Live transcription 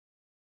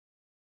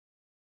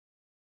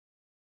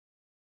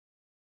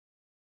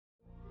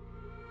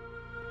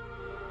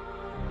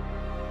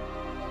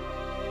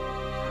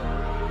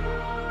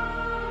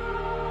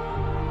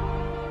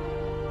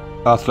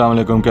अस्सलाम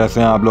वालेकुम, कैसे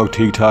हैं आप लोग?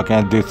 ठीक ठाक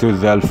हैं? दिस इज़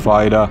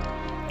ZealFied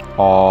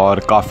और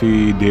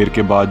काफ़ी देर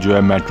के बाद जो है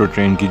मेट्रो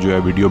ट्रेन की जो है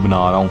वीडियो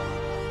बना रहा हूँ।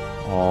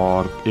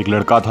 और एक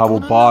लड़का था, वो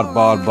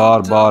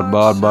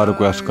बार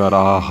रिक्वेस्ट कर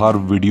रहा, हर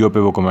वीडियो पे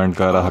वो कमेंट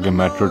कर रहा कि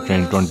मेट्रो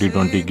ट्रेन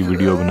 2020 की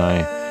वीडियो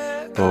बनाएं।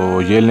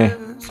 तो ये लें,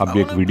 अब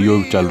एक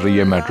वीडियो चल रही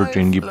है मेट्रो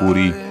ट्रेन की,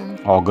 पूरी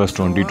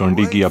अगस्त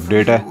 2020 की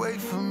अपडेट है।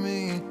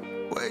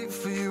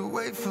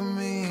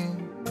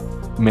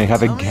 मेरे ख्याल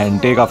से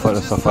घंटे का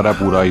सफ़र है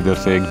पूरा, इधर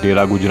से एक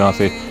डेरा गुजरा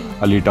से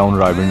अली टाउन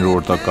राइविंड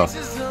रोड तक का।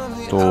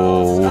 तो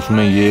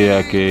उसमें ये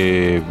है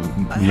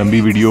कि लंबी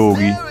वीडियो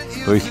होगी,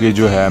 तो इसलिए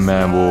जो है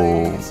मैं वो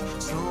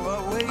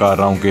कर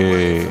रहा हूँ कि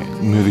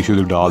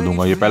म्यूज़िक डाल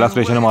दूँगा। ये पहला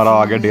स्टेशन हमारा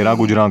आ गया डेरा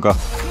गुजरा का,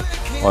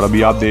 और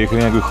अभी आप देख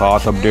रहे हैं कोई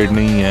ख़ास अपडेट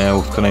नहीं है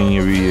उस तरह ही।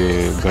 अभी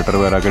ये गटर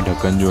वगैरह के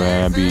ढक्कन जो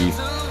हैं अभी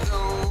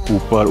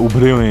ऊपर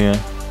उभरे हुए हैं,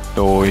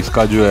 तो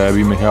इसका जो है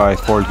अभी मेरे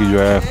आसफॉल्ट की जो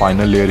है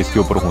फाइनल लेयर इसके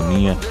ऊपर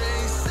होनी है।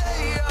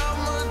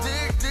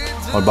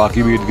 और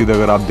बाकी भी इर्द गिर्द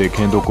अगर आप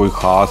देखें तो कोई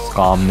ख़ास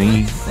काम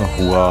नहीं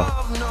हुआ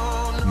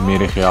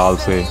मेरे ख़्याल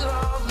से,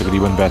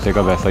 तकरीबन वैसे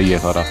का वैसा ही है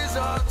सारा।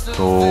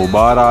 तो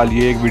बहरहाल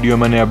ये एक वीडियो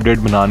मैंने अपडेट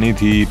बनानी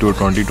थी तो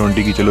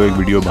 2020 की, चलो एक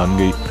वीडियो बन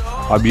गई।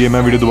 अब ये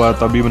मैं वीडियो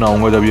दोबारा तभी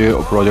बनाऊंगा जब ये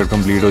प्रोजेक्ट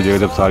कंप्लीट हो जाएगा,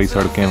 जब सारी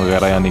सड़कें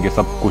वगैरह यानी कि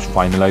सब कुछ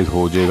फाइनलाइज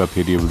हो जाएगा,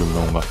 फिर ये वीडियो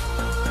बनाऊंगा।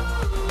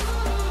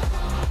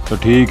 तो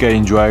ठीक है,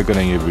 एंजॉय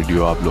करेंगे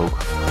वीडियो आप लोग।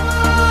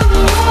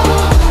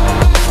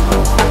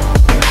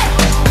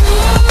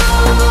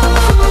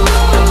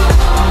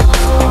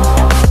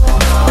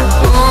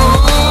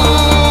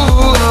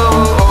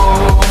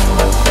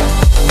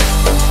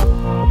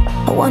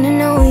 Wanna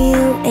know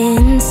you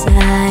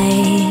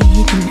inside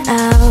and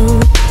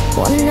out.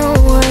 Wanna know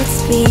what's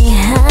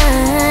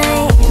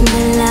behind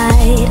the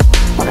light.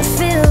 Wanna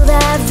feel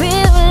that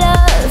real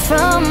love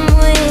from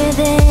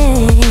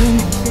within.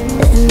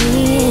 Let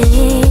me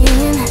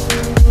in.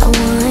 I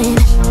want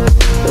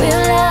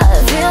real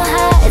love, real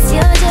heights.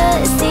 You're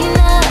just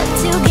enough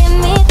to get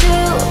me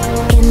through.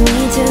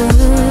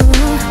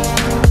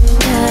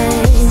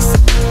 'Cause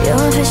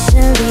you're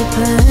officially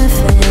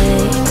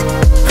perfect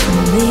for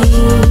me.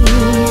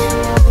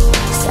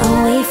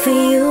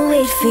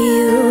 Wait for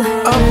you.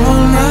 I'm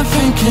all night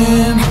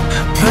thinking,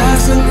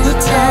 passing the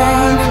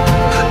time,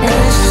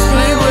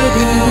 anxiously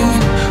waiting.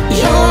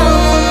 You're on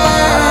my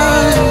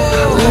mind,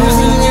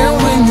 losing and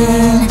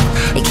winning.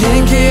 I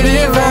can't get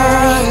it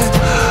right.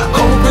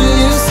 Hoping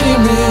you see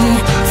me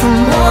for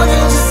more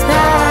than just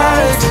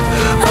night.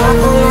 I'm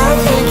all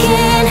night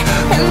thinking,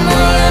 am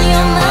I on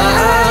your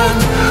mind?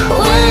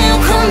 Will you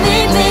come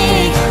meet me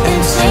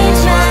and change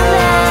my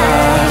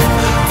life?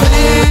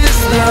 This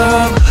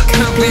love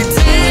could be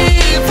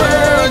deeper.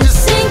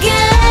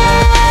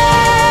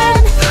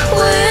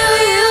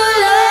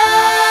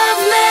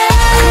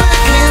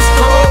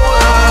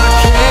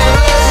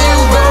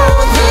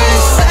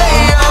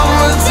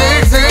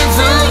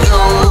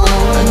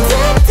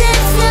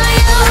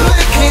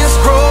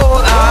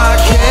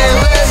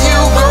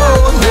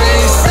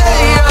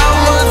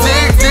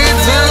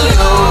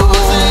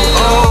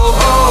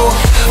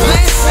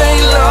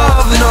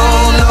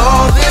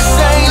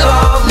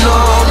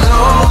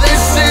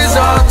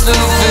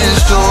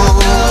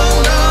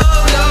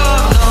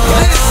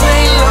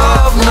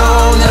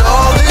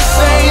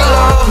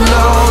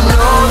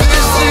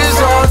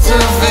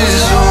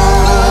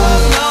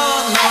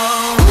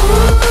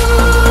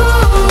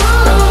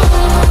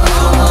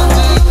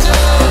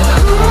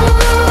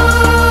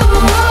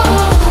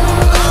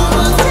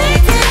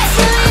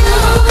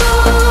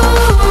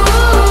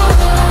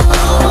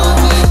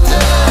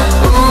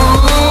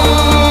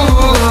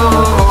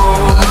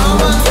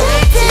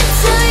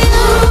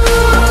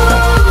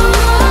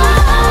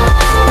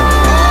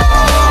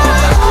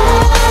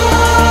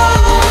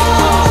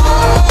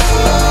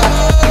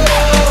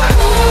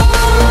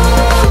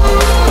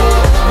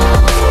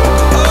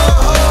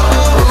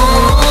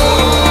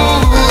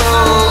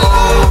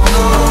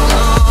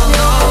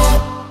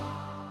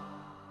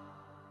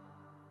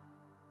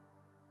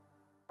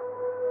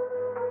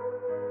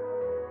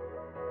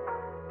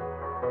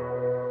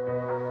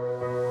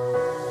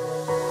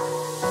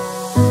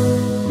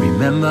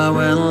 Remember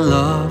when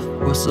love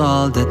was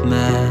all that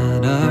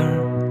mattered?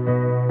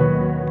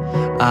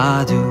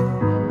 I do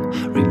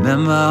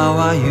remember how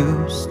I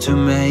used to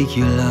make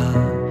you laugh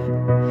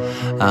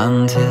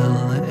until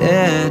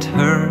it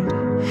hurt.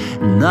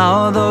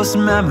 Now those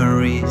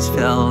memories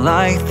felt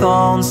like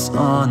thorns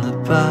on a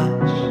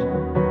patch,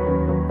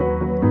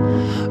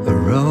 a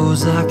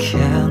rose I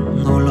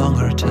can no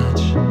longer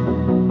touch.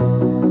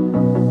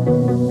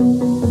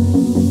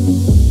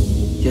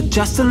 You're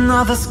just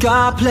another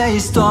scar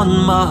placed on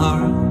my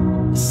heart,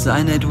 a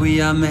sign that we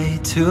are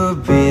made to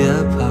be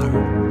apart.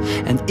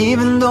 And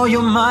even though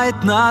you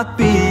might not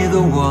be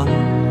the one,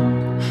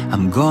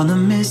 I'm gonna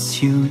miss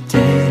you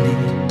daily.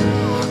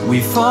 We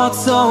fought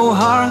so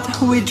hard,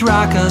 we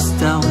dragged us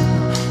down,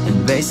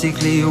 and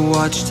basically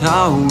watched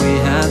how we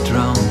had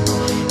drowned.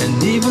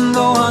 And even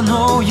though I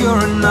know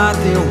you're not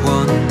the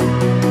one,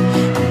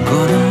 I'm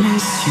gonna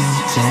miss you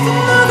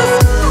daily.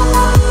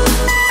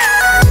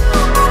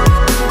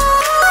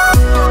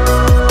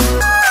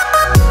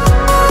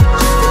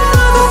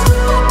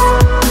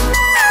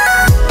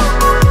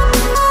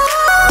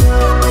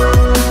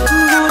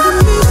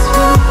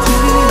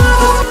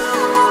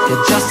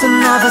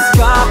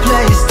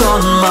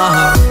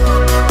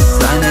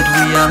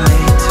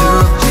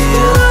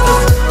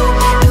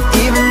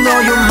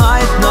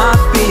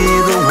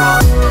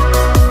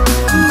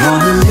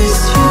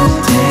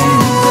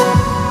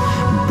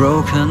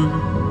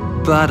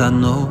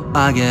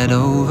 I get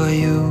over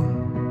you.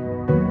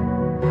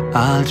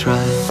 I'll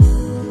try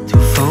to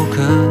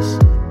focus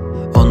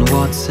on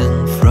what's in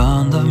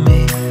front of me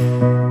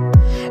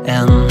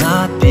and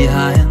not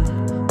behind.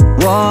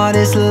 What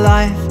is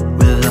life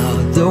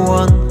without the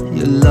one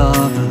you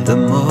love the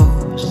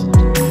most?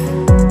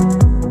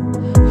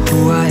 Who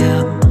I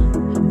am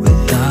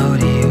without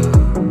you.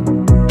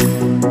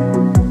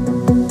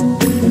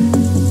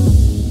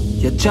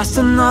 You're just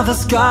another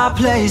scar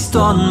placed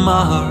on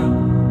my heart,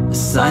 a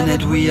sign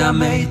that we are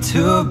made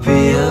to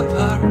be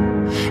apart.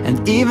 And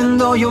even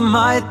though you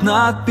might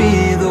not be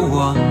the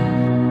one,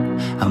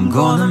 I'm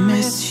gonna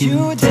miss you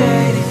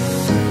daily.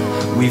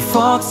 We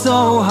fought so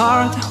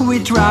hard, we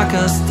dragged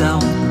us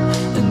down,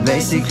 and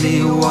basically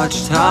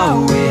watched how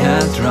we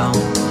had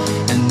drowned.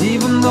 And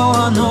even though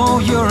I know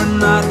you're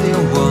not the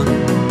one,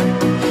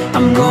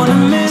 I'm gonna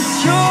miss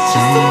you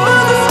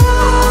daily.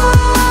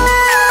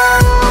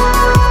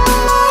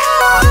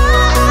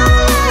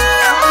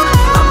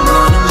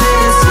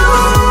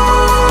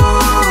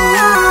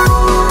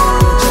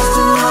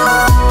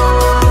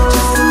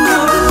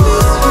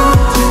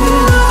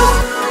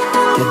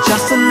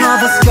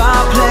 Another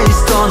scar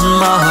placed on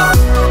my heart,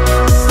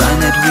 a sign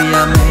that we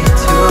are made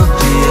to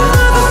be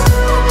apart.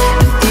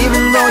 And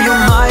even though you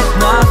might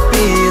not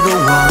be the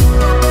one,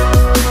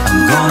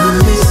 I'm gonna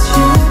miss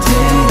you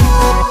daily.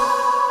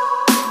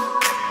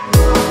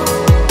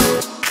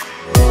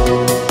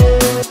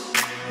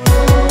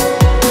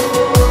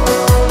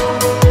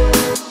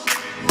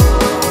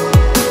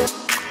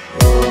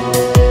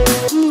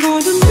 I'm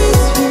gonna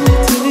miss you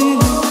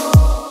daily.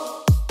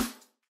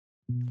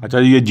 अच्छा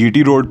जी, ये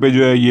GT road पे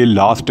जो है ये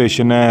last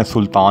station है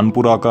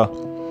सुल्तानपुरा का,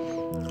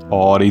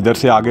 और इधर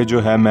से आगे जो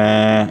है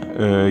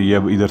मैं ये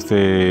इधर से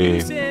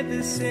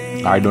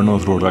आई डोंट नो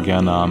उस रोड का क्या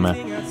नाम है,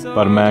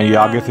 पर मैं ये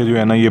आगे से जो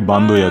है ना ये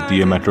बंद हो जाती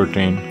है मेट्रो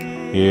ट्रेन,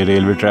 ये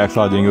रेलवे ट्रैक्स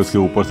आ जाएंगे उसके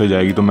ऊपर से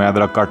जाएगी, तो मैं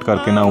ज़रा कट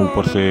करके ना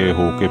ऊपर से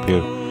होके फिर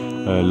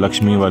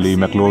लक्ष्मी वाली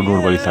मैक्लोड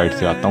रोड वाली साइड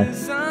से आता हूँ,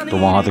 तो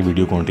वहाँ से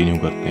वीडियो कंटिन्यू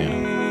करते हैं।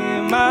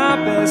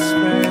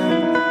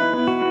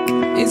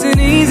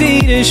 Isn't easy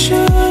to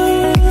show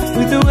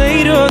with the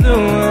weight of the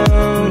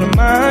world on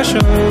my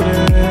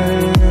shoulders.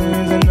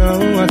 I know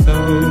I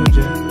told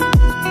you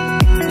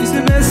it's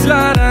the best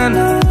light I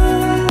know.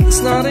 It's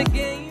not a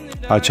game.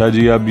 अच्छा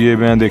जी, अब ये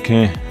मैं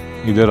देखें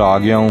इधर आ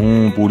गया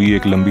हूँ, पूरी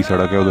एक लंबी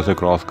सड़क है, उधर से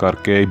क्रॉस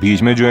करके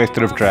बीच में जो है इस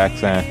तरफ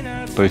ट्रैक्स हैं,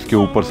 तो इसके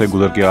ऊपर से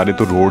गुजर के आ रहे,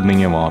 तो रोड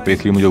नहीं है वहाँ पे,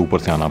 इसलिए मुझे ऊपर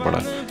से आना पड़ा।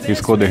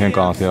 इसको देखें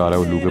कहाँ से आ रहा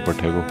है उल्लू के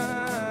पट्टे को।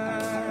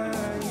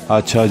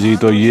 अच्छा जी,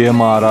 तो ये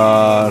हमारा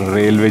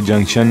रेलवे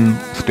जंक्शन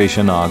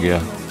स्टेशन आ गया,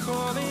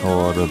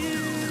 और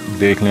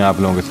देख लें आप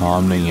लोगों के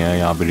सामने ही है,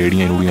 यहाँ पे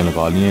रेडियाँ रूड़ियाँ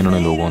लगा ली हैं इन्होंने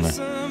लोगों ने।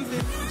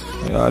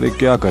 यार ये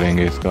क्या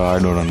करेंगे इसका, आई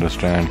डोंट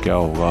अंडरस्टैंड क्या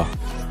होगा।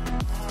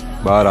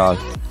 बहरहाल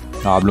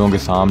आप लोगों के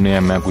सामने है,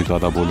 मैं कुछ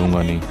ज़्यादा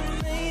बोलूँगा नहीं।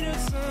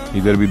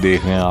 इधर भी देख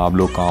रहे हैं आप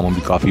लोग, काम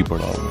भी काफ़ी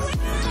पड़ा हुआ है।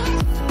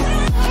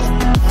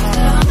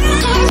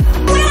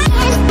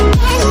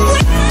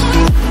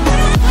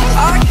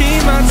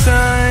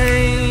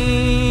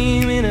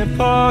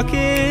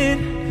 Pocket,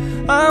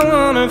 I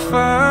wanna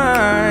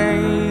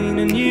find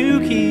a new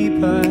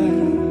keeper.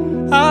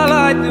 I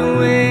like the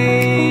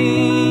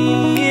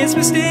way it's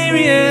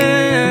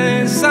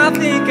mysterious. I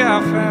think I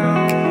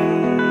found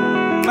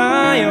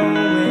my own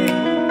way.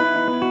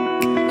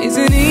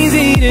 Isn't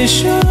easy to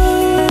show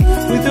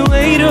with the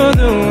weight of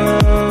the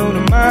world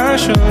on my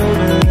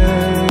shoulders.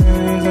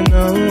 I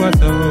know I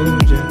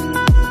told you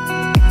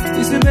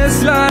it's the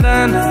best light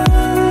I know.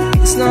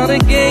 It's not a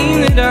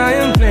game that I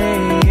am playing.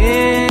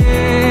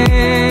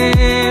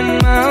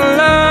 My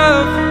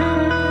love,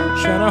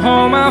 trying to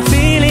hold my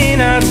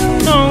feeling, I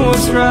don't know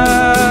what's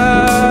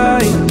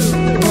right.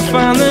 I'll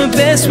find the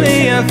best way,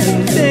 I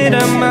think that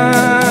I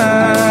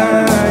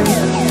might.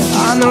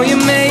 I know you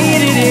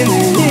made it in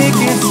the nick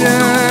of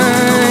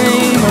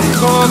time. I'm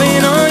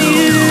calling on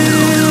you.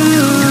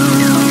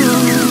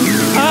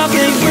 I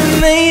think we're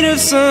made of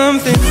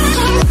something.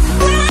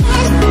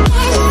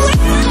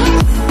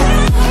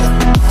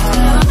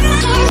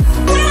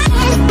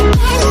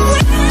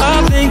 I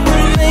think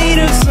we're made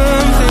of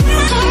something.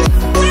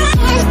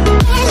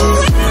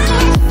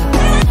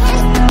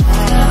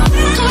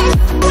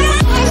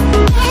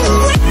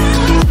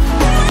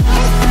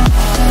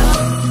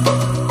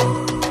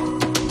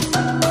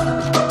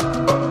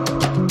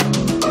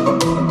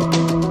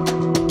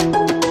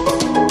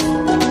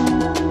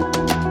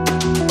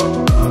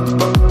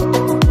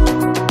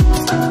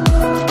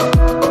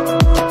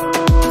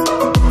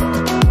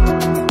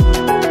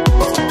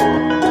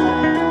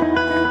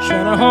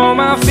 Hold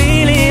my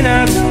feeling,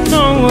 I don't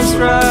know what's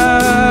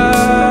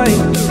right.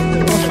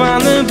 I'll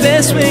find the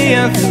best way,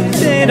 I think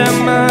that I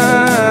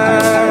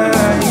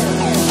might.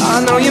 I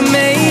know you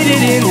made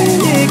it in the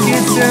nick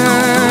of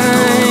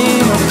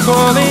time. I'm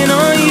calling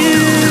on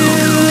you.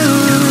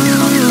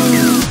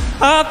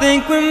 I think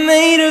we're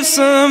made of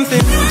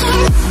something.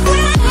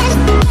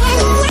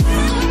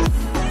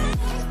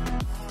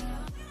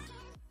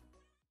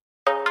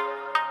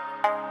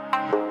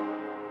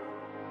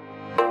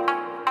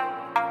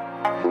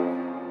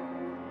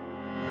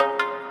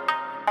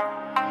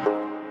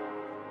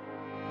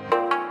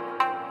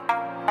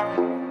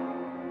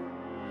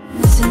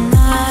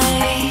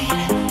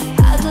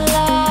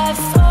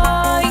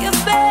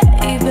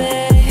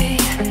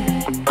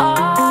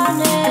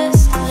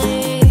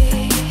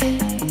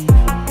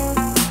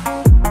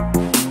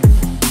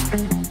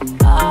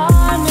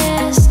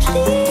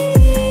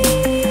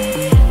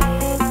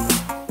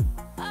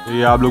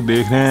 ये आप लोग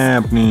देख रहे हैं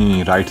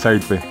अपनी right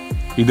side पे,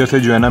 इधर से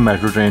जो है ना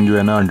मेट्रो ट्रेन जो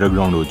है ना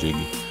अंडरग्राउंड हो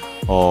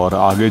जाएगी और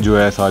आगे जो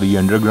है सारी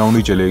अंडरग्राउंड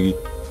ही चलेगी।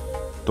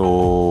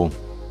 तो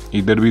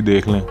इधर भी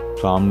देख लें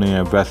सामने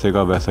है, वैसे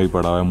का वैसा ही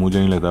पड़ा है। मुझे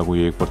नहीं लगता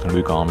कोई 1%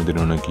 भी काम इधर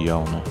उन्होंने किया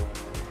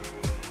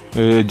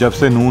होना। जब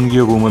से नून की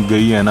हुकूमत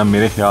गई है ना,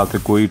 मेरे ख्याल से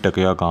कोई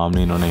टकिया काम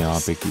नहीं इन्होंने यहाँ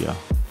पे किया।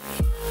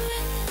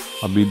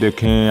 अभी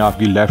देखें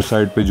आपकी लेफ़्ट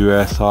साइड पे जो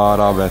है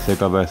सारा वैसे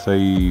का वैसा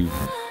ही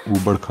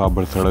ऊबड़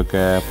खाबड़ सड़क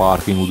है,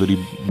 पार्किंग उधर ही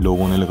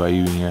लोगों ने लगाई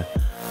हुई है।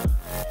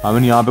 आई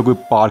मीन यहाँ पे कोई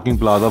पार्किंग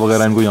प्लाजा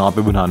वगैरह इनको यहाँ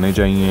पे बनाने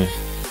चाहिए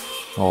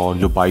और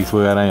जो बाइक्स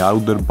वगैरह हैं यार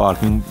उधर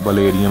पार्किंग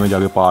वाले एरिया में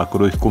जाके पार्क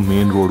करो, इसको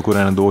मेन रोड को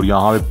रहने दो। और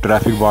यहाँ पे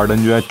ट्रैफिक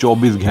वार्डन जो है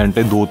 24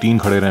 घंटे 2-3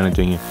 खड़े रहने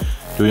चाहिए,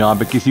 जो यहाँ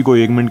पे किसी को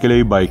 1 मिनट के लिए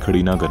भी बाइक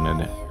खड़ी ना करने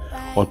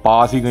दें। और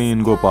पास ही कहीं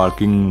इनको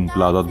पार्किंग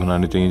प्लाजा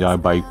बनाने चाहिए जहाँ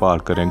बाइक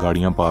पार्क करें,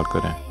 गाड़ियाँ पार्क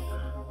करें।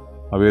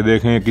 अब ये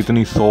देखें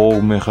कितनी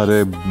 100 में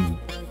खरे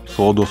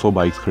 100-200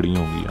 बाइक्स खड़ी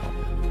होंगी यहाँ।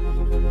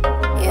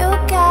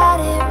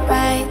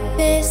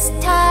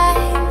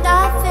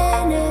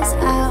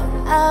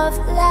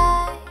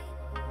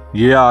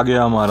 ये आ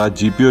गया हमारा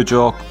जीपीओ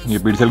चौक। ये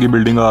पिटसल की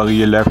बिल्डिंग आ गई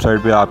है। लेफ़्ट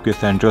साइड पे आपके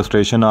सेंट्रल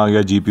स्टेशन आ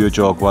गया जीपीओ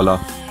चौक वाला,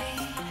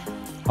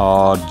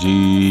 और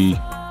जी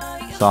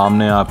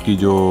सामने आपकी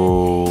जो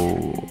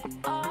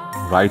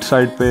राइट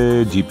साइड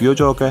पे जीपीओ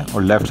चौक है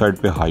और लेफ़्ट साइड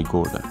पे हाई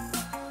कोर्ट है।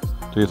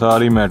 तो ये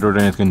सारी मेट्रो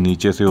ट्रेन इसके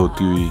नीचे से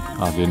होती हुई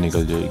आगे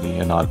निकल जाएगी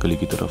अनारकली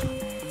की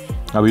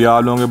तरफ। अभी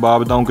आप लोगों के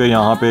बात बताऊँ कि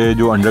यहाँ पे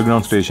जो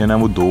अंडरग्राउंड स्टेशन है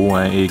वो 2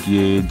 हैं। एक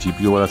ये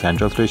जीपीओ वाला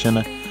सेंट्रल स्टेशन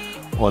है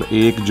और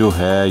एक जो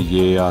है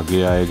ये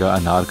आगे आएगा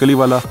अनारकली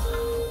वाला।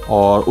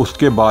 और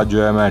उसके बाद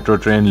जो है मेट्रो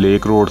ट्रेन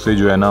लेक रोड से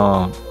जो है ना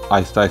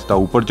आहिस्ता आहिस्ता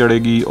ऊपर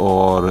चढ़ेगी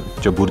और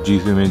चबुर्जी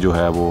में जो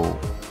है वो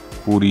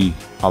पूरी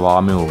हवा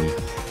में होगी।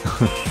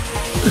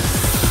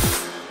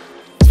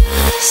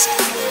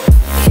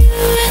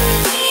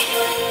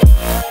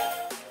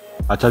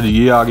 अच्छा जी,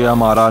 ये आ गया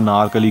हमारा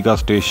अनारकली का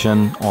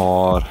स्टेशन।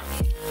 और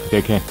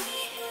देखें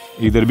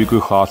इधर भी कोई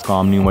ख़ास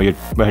काम नहीं हुआ।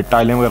 ये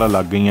टाइलें वगैरह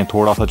लग गई हैं,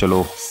 थोड़ा सा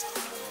चलो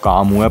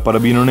काम हुआ है, पर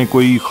अभी इन्होंने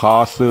कोई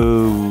ख़ास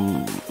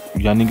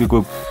यानी कि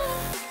कोई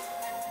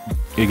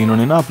एक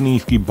इन्होंने ना अपनी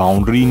इसकी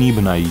बाउंड्री नहीं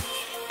बनाई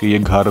कि ये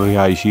घर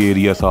रिहायशी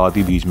एरिया साथ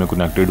ही बीच में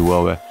कनेक्टेड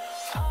हुआ है।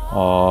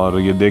 और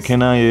ये देखें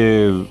ना,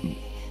 ये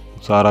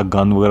सारा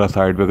गंद वगैरह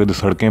साइड पे, अगर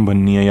सड़कें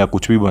बननी है या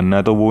कुछ भी बनना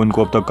है तो वो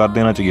इनको अब तक कर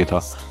देना चाहिए था।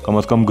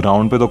 कम से कम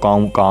ग्राउंड पे तो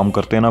काम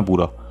करते हैं ना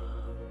पूरा।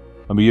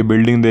 अभी ये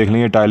बिल्डिंग देख लें,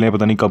 ये टाइलें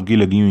पता नहीं कब की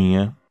लगी हुई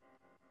हैं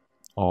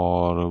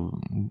और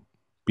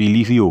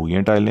पीली सी हो गई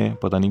हैं टाइलें,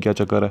 पता नहीं क्या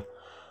चक्कर है।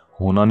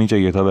 होना नहीं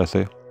चाहिए था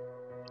वैसे,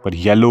 पर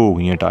येलो हो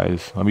गई हैं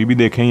टाइल्स। अभी भी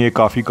देखें ये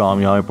काफ़ी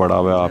काम यहाँ पे पड़ा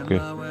हुआ है आपके।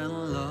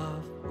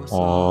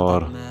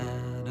 और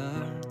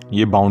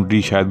ये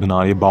बाउंड्री शायद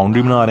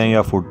बाउंड्री बना रहे हैं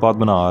या फुटपाथ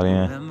बना रहे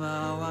हैं,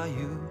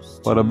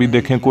 पर अभी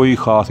देखें कोई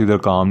ख़ास इधर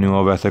काम नहीं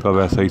हुआ। वैसे का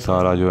वैसा ही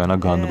सारा जो है ना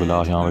गंद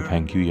बिलाश यहाँ पे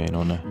फेंकी हुई है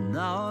इन्होंने।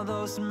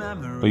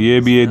 तो ये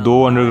भी ये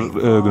 2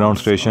 अंडरग्राउंड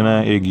स्टेशन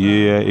है, एक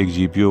ये है, एक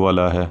जीपीओ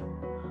वाला है।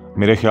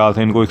 मेरे ख्याल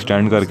से इनको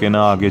एक्सटेंड करके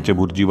ना आगे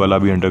चबुर्जी वाला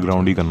भी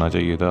अंडरग्राउंड ही करना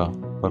चाहिए था,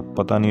 पर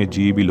पता नहीं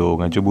अजीब ही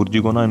लोग हैं। चबुर्जी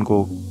को ना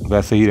इनको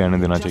वैसे ही रहने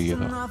देना चाहिए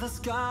था।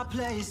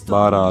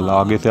 बहरहाल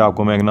आगे से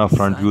आपको मैं एक ना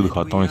फ्रंट व्यू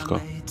दिखाता हूँ इसका।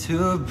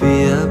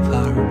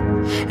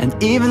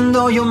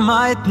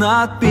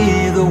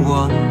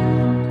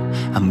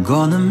 I'm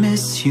gonna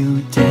miss you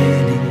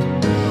daily.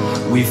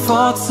 We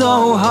fought so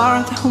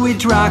hard, we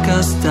dragged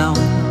us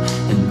down,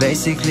 and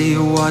basically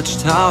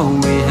watched how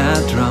we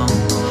had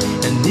drowned.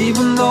 And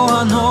even though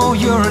I know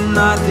you're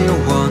not the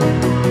one,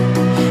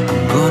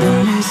 I'm gonna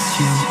miss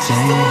you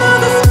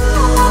daily.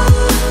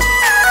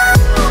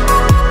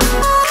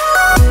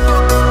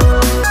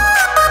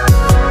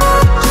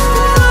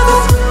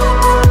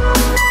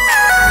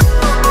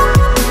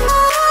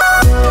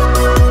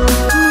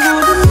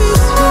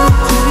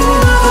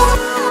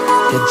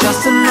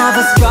 Just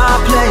another scar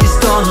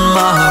placed on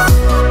my heart,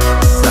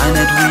 a sign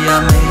that we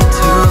are made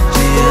to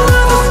be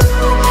apart.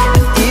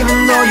 And even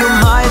though you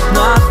might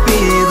not be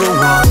the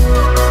one,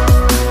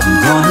 I'm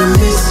gonna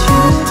miss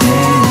you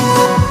daily.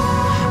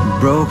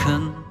 Broken.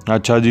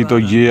 अच्छा जी, तो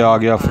ये आ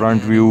गया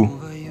front view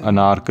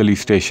Anarkali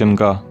station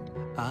का।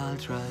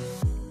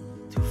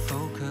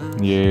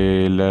 ये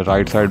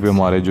right side पे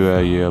हमारे जो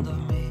है ये अब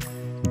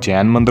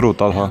जैन मंदिर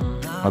होता था,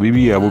 अभी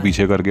भी है वो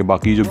पीछे करके।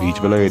 बाकी जो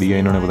बीच वाला एरिया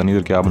इन्होंने पता नहीं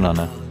इधर क्या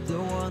बनाना है।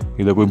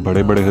 इधर कोई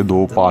बड़े बड़े से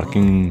 2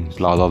 पार्किंग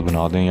प्लाजा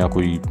बना दें या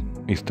कोई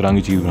इस तरह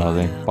की चीज़ बना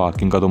दें,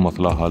 पार्किंग का तो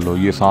मसला हल हो।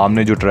 ये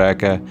सामने जो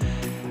ट्रैक है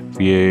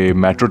ये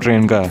मेट्रो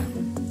ट्रेन का है,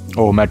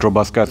 ओ मेट्रो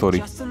बस का है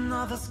सॉरी।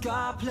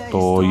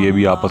 तो ये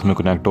भी आपस में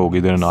कनेक्ट होगी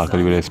इधर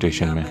अनारकली वाले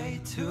स्टेशन में।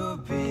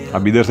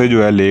 अब इधर से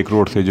जो है लेक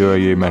रोड से जो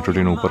है ये मेट्रो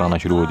ट्रेन ऊपर आना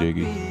शुरू हो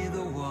जाएगी।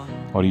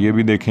 और ये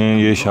भी देखें,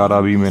 ये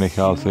इशारा भी मेरे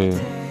ख्याल से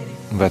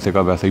वैसे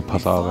का वैसे ही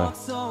फंसा हुआ है।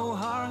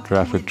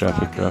 ट्रैफिक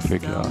ट्रैफिक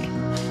ट्रैफिक यार।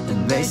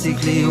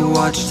 Basically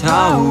watched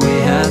how we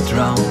had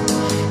drowned.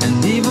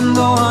 And even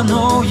though I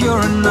know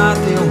you're not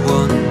the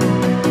one,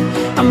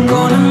 I'm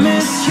gonna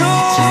miss you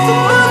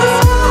daily.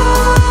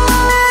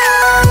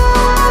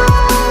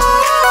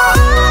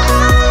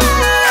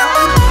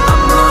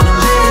 I'm gonna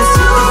miss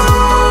you.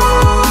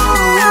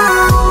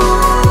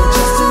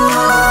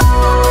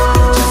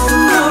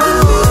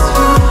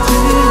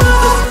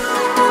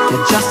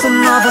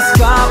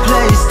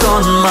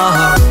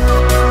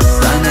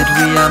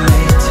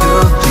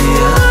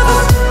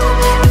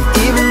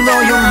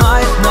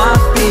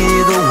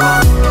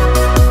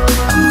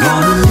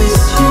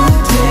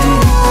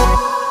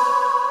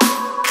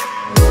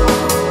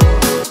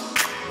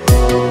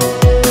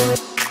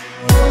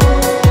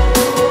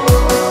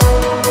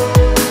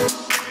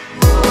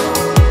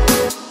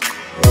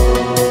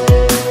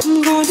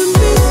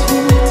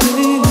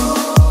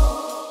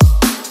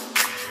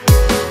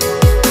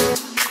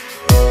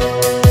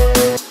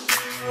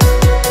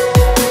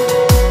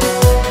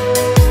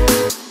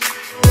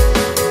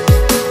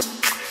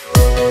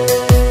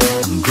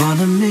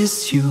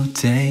 miss you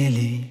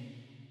daily.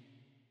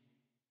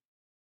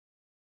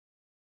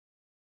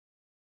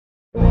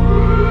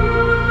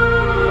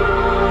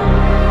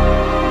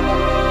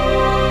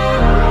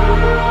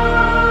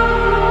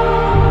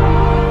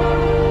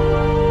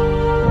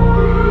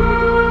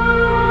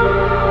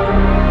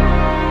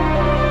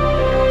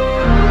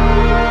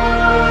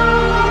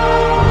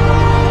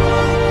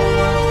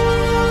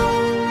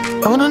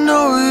 I wanna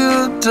know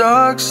your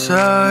dark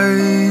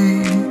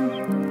side.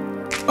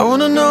 I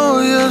wanna know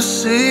your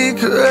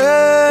secrets.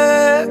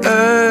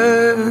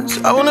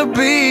 I wanna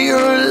be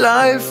your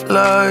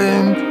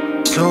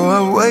lifeline. So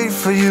I wait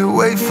for you,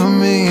 wait for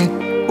me.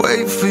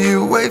 Wait for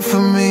you, wait for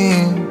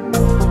me.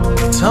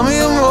 Tell me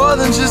you're more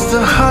than just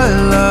a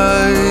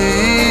highlight.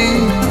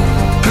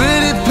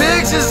 Pretty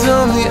pictures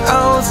on the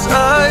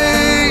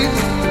outside.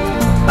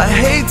 I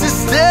hate to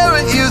stare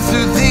at you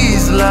through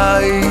these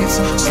lights.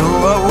 So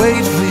I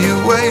wait for you,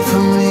 wait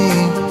for me.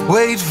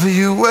 Wait for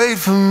you, wait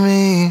for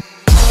me.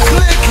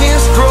 Click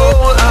and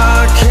scroll,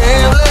 I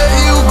can't let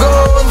you go.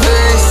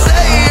 They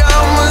say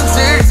I'm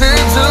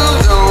addicted to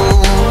you.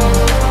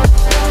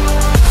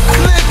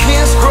 Click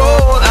and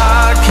scroll,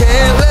 I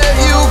can't let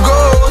you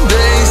go.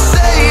 They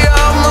say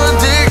I'm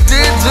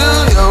addicted to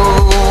you.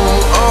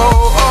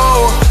 Oh,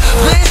 oh,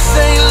 this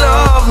ain't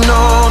love,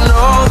 no,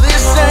 no.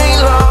 This ain't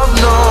love,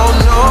 no,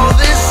 no.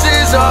 This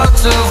is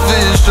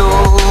artificial.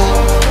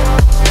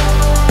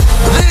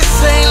 This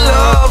ain't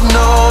love,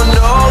 no,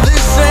 no.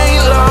 This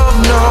ain't love,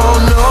 no,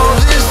 no.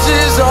 This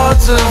is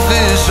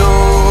artificial.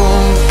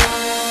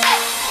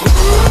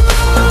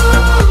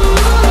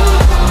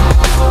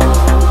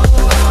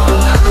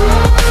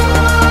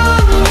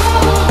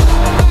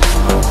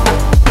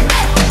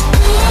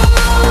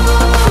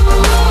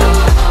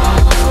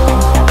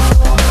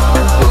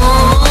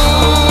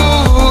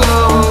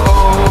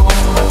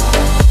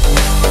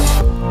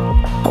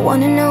 I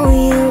wanna know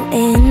you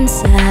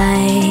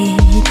inside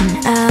and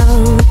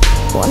out.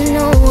 Wanna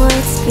know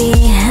what's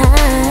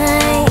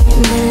behind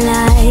the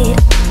light.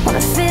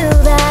 Wanna feel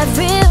that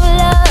real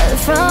love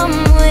from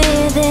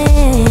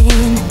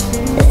within.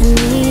 Let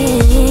me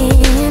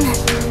in.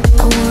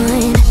 I want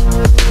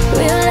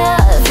real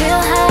love,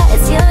 real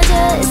highs. You're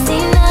just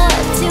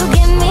enough to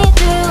get me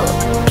through,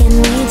 get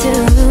me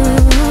through.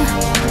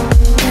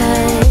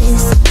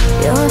 'Cause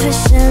you're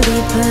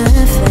officially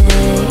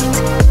perfect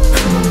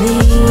for me.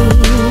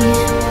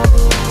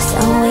 So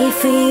I'll wait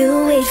for you,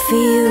 wait for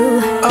you.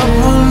 Up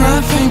all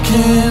night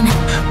thinking,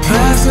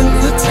 passing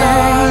the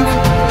time,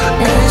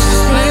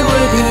 anxiously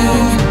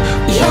waiting.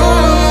 You're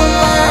on my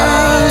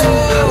mind,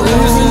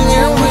 losing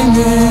and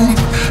winning.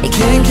 You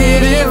can't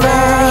get it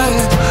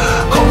right.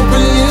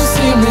 Hoping you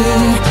see me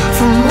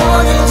for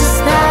more than just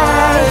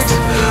that.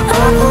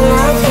 Up all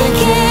night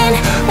thinking,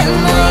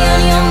 am I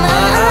on your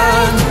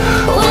mind?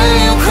 Will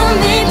you come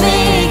meet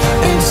me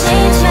and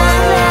change my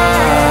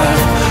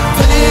life?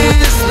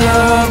 This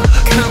love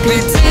could be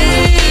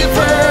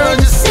deeper.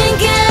 Just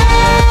Thinking,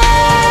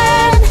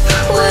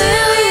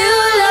 will you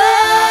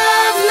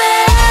love me?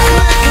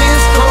 click and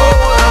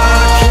scroll,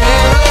 I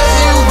can't let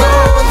you go.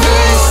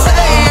 They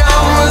say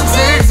I'm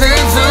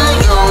addicted to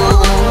you.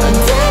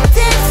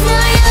 Addicted to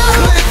you.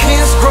 Click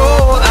and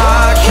scroll,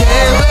 I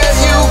can't let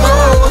you go.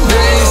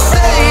 They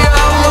say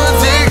I'm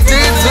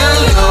addicted to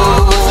you.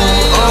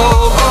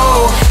 Oh,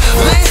 oh,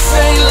 this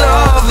ain't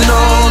love,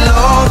 no,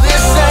 no.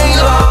 This ain't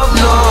love,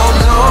 no,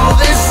 no.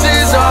 This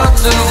is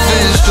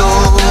artificial.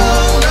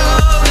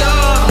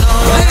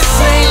 This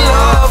ain't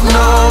love,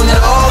 no,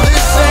 no.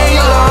 This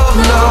ain't love,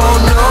 no,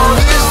 no.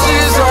 This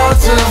is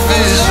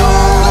artificial.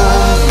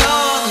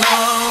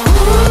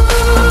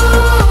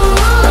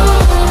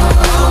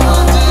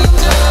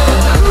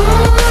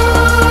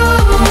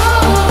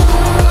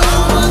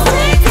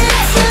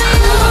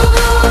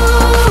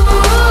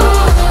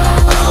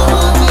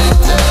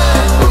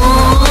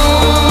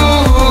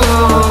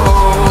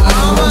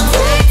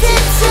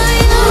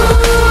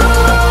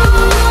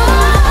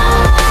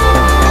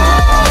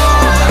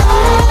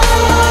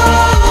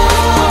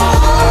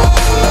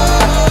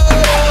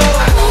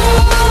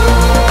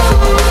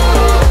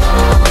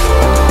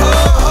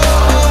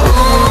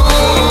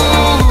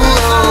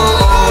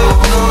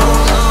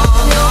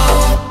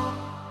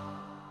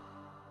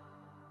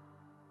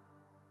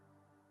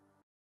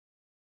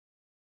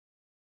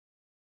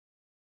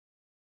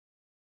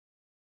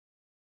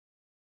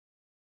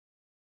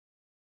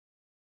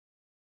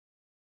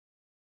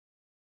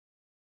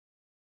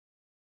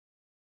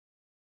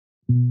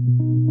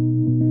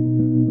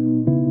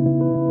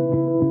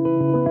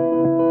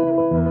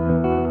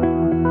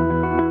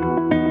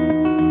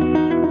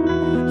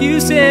 You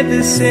said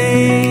the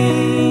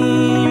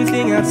same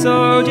thing I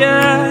told ya.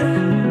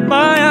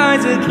 My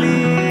eyes are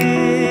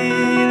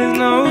clear, there's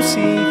no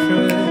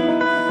secret.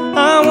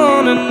 I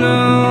wanna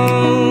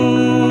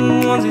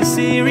know, was it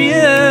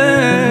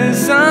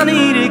serious? I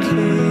need it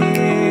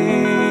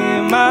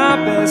clear, my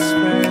best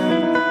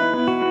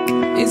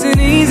friend. Isn't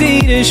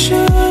easy to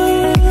show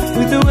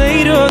with the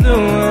weight of the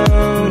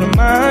world on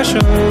my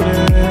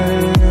shoulders.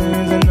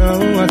 I know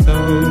I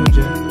told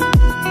you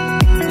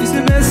it's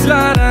the best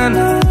light I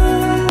know.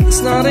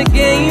 It's not a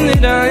game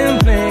that I am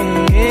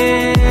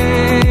playing.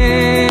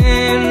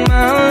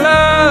 My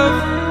love,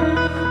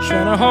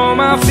 trying to hold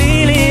my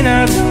feeling,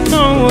 I don't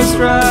know what's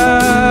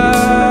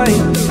right.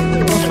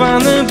 I'll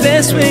find the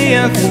best way,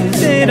 I think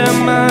that I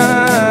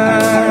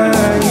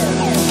might.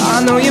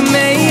 I know you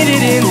made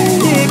it in the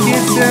nick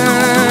of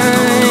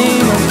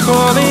time. I'm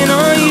calling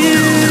on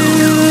you.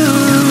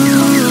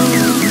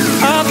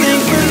 I think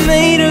we're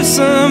made of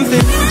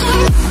something.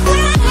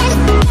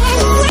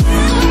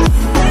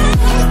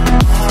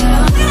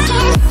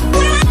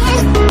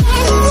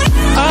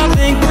 I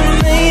think we're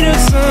made of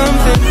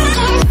something.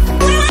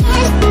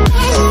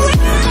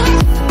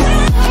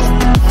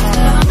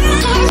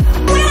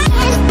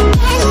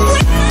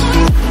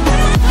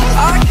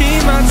 I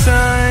keep my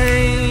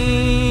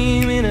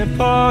time in a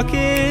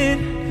pocket.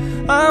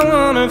 I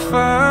wanna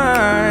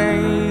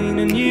find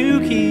a new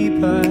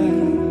keeper.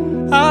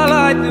 I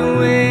like the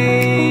way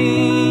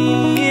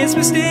it's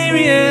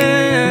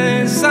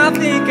mysterious. I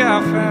think I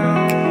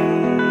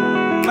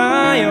found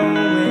my own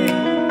way.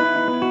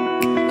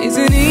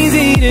 Isn't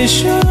easy to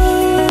show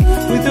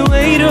with the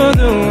weight of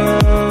the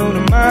world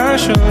on my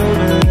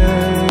shoulders.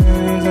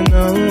 I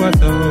know I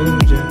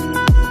told you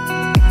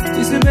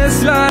it's the best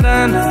light I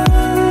know.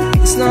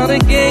 It's not a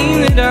game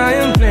that I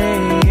am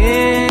playing.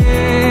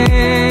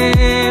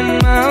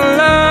 My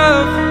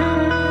love,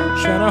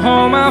 trying to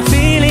hold my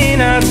feeling,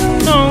 I don't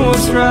know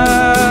what's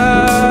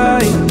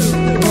right.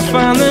 I'll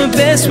find the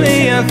best way,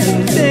 I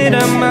think that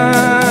I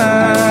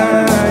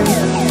might.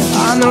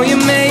 I know you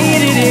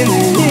made it in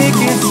the nick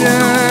of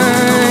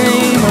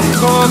time. I'm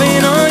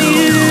calling on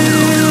you.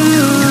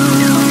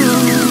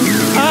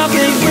 I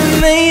think we're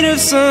made of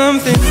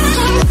something.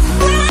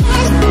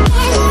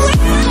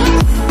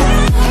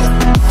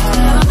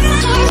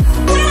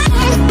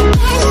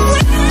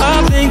 I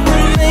think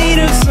we're made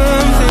of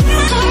something.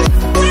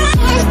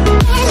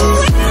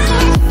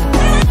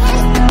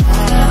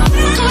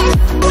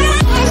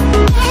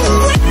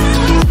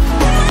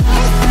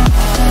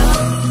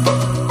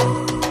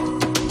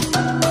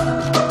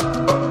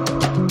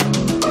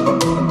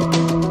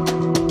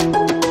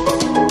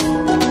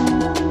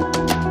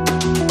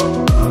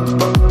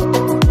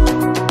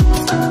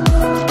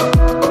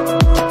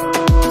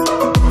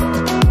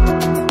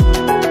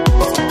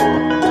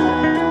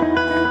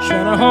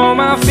 Hold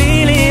my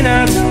feeling,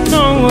 I don't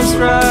know what's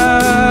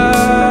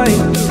right.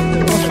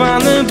 I'll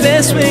find the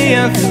best way, I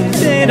think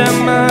that I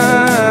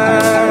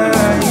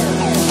might.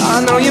 I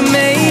know you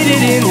made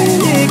it in the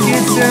nick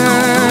of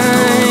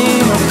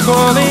time. I'm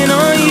calling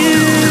on you.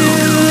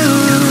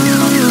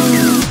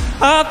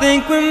 I think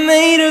we're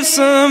made of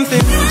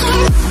something.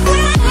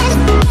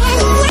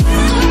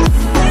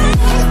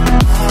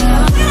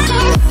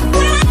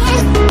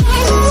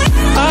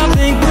 I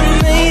think we're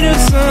made of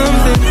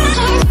something.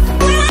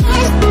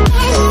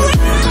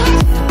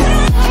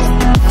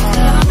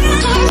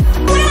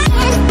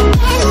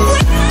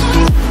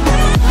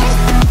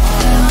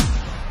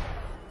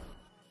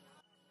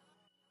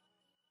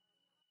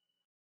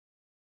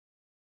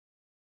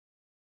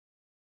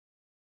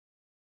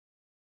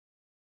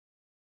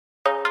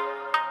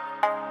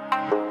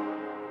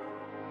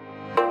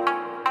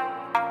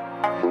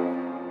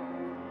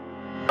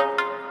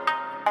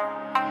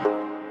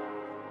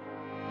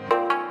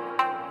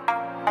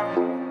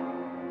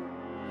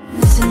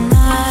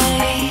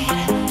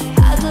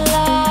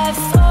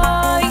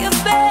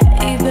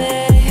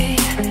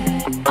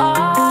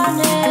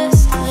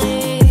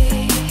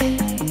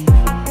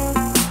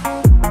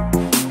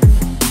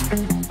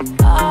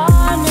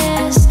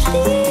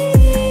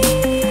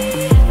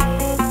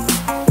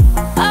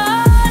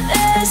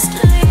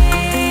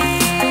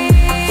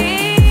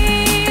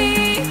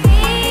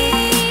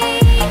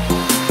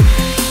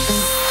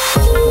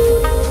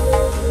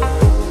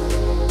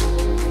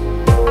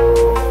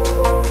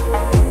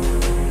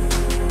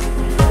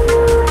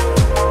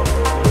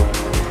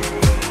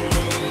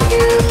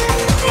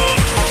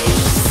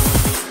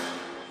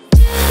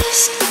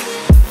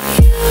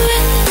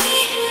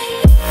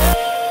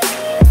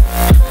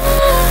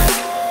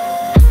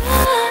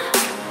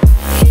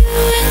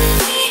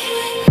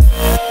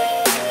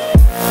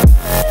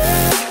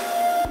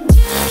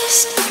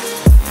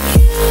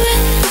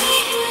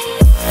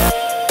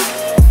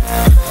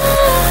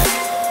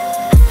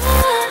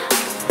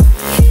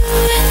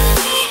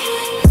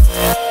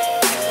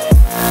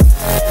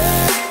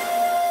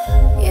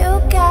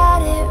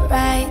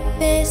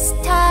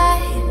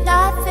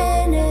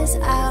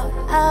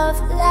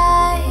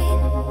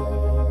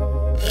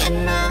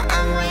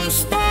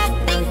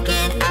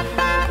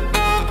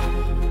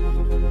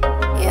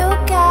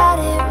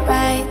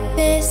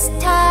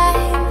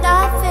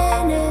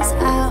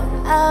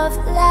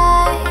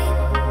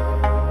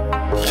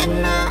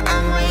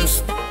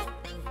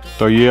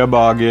 तो ये अब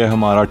आ गया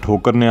हमारा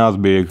ठोकर न्याज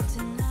bag,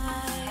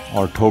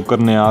 और ठोकर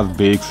न्याज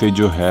bag से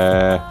जो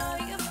है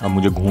अब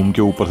मुझे घूम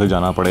के ऊपर से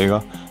जाना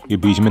पड़ेगा। ये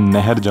बीच में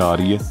नहर जा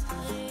रही है,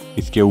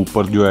 इसके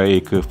ऊपर जो है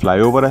एक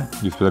फ्लाईओवर है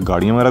जिस पर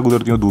गाड़ियाँ वगैरह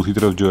गुजरती हैं, दूसरी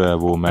तरफ जो है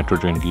वो मेट्रो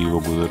ट्रेन की वो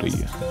गुजर रही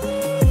है।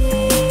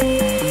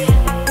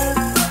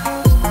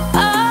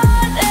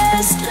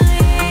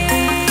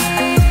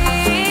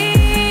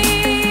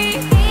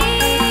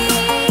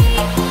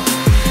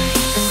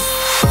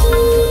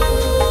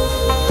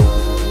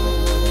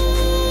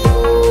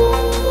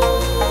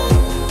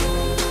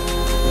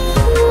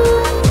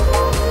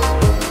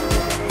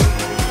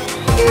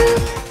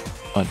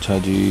 अच्छा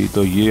जी,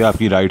 तो ये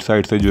आपकी राइट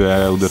साइड से जो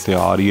है उधर से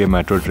आ रही है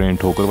मेट्रो ट्रेन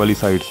ठोकर वाली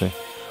साइड से,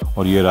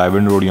 और ये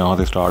रायबन रोड यहाँ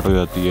से स्टार्ट हो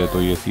जाती है,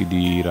 तो ये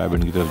सीधी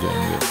रायबन की तरफ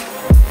जाएंगे।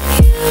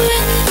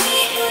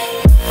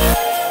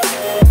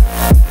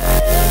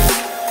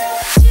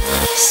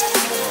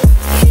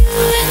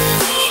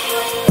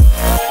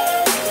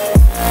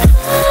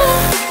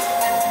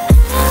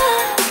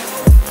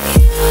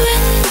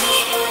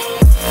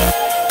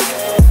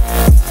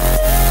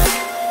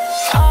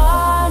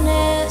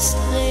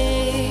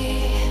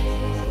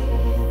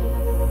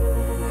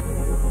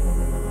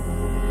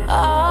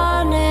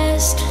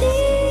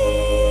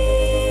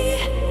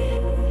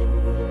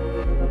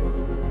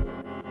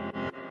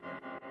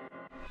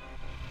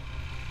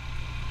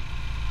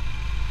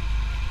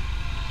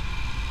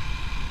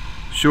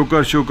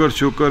 शुक्र शुक्र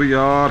शुक्र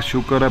यार,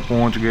 शुक्र है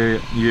पहुंच गए।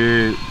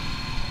 ये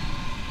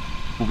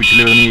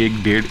पिछले नहीं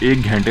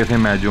एक घंटे से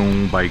मैं जो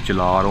हूँ बाइक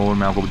चला रहा हूँ, और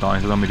मैं आपको बता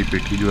नहीं सकता मेरी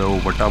पिट्ठी जो है वो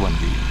वट्टा बन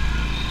गई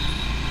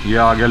है। ये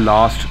आ गया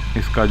लास्ट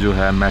इसका जो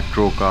है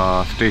मेट्रो का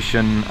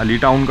स्टेशन अली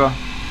टाउन का,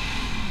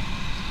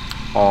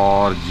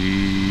 और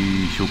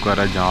जी शुक्र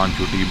है जान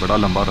छुटी। बड़ा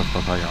लंबा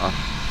रास्ता था यार,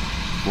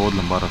 बहुत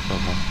लंबा रास्ता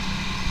था,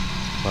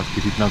 बस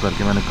किसी इतना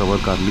करके मैंने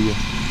कवर कर लिया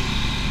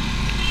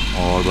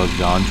और बस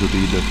जान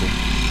छुटी इधर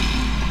से।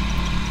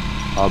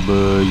 अब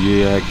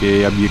ये है कि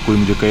अब ये कोई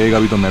मुझे कहेगा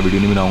भी तो मैं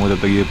वीडियो नहीं बनाऊंगा जब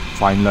तक ये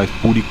फाइनलाइज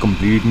पूरी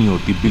कंप्लीट नहीं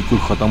होती, बिल्कुल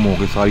ख़त्म हो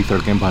के सारी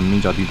सड़कें बन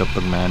नहीं जाती, तब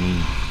तक मैं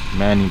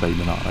नहीं भाई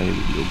बना रहा ये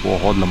वीडियो।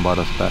 बहुत लंबा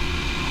रास्ता है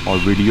और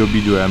वीडियो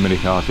भी जो है मेरे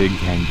ख्याल से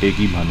 1 घंटे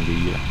की बन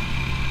गई है।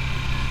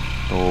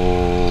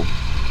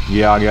 तो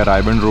ये आ गया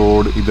रायबन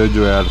रोड, इधर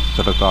जो है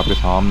सड़क आपके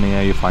सामने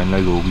है, ये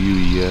फाइनलाइज हो गई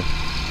हुई है।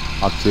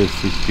 अब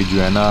सिर्फ इसकी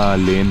जो है ना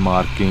लेन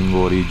मार्किंग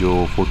और ये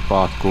जो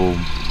फुटपाथ को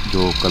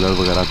जो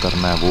कलर वगैरह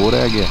करना है वो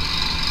रह गया।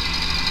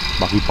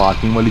 बाकी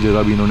पार्किंग वाली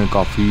जगह भी इन्होंने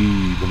काफ़ी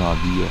बना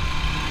दी है,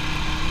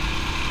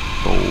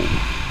 तो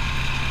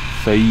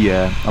सही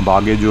है। अब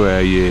आगे जो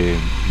है ये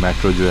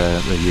मेट्रो जो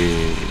है ये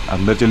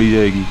अंदर चली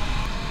जाएगी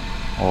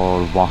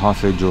और वहाँ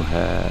से जो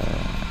है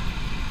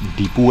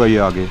डिपो है ये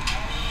आगे।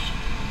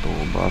 तो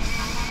बस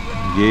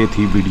ये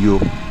थी वीडियो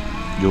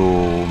जो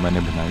मैंने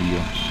बनाई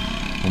है,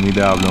 उम्मीद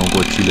है आप लोगों को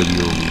अच्छी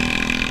लगी होगी।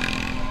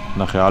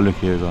 अपना ख्याल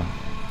रखिएगा,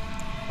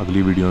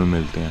 अगली वीडियो में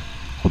मिलते हैं।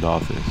 खुदा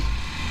हाफ़िज़।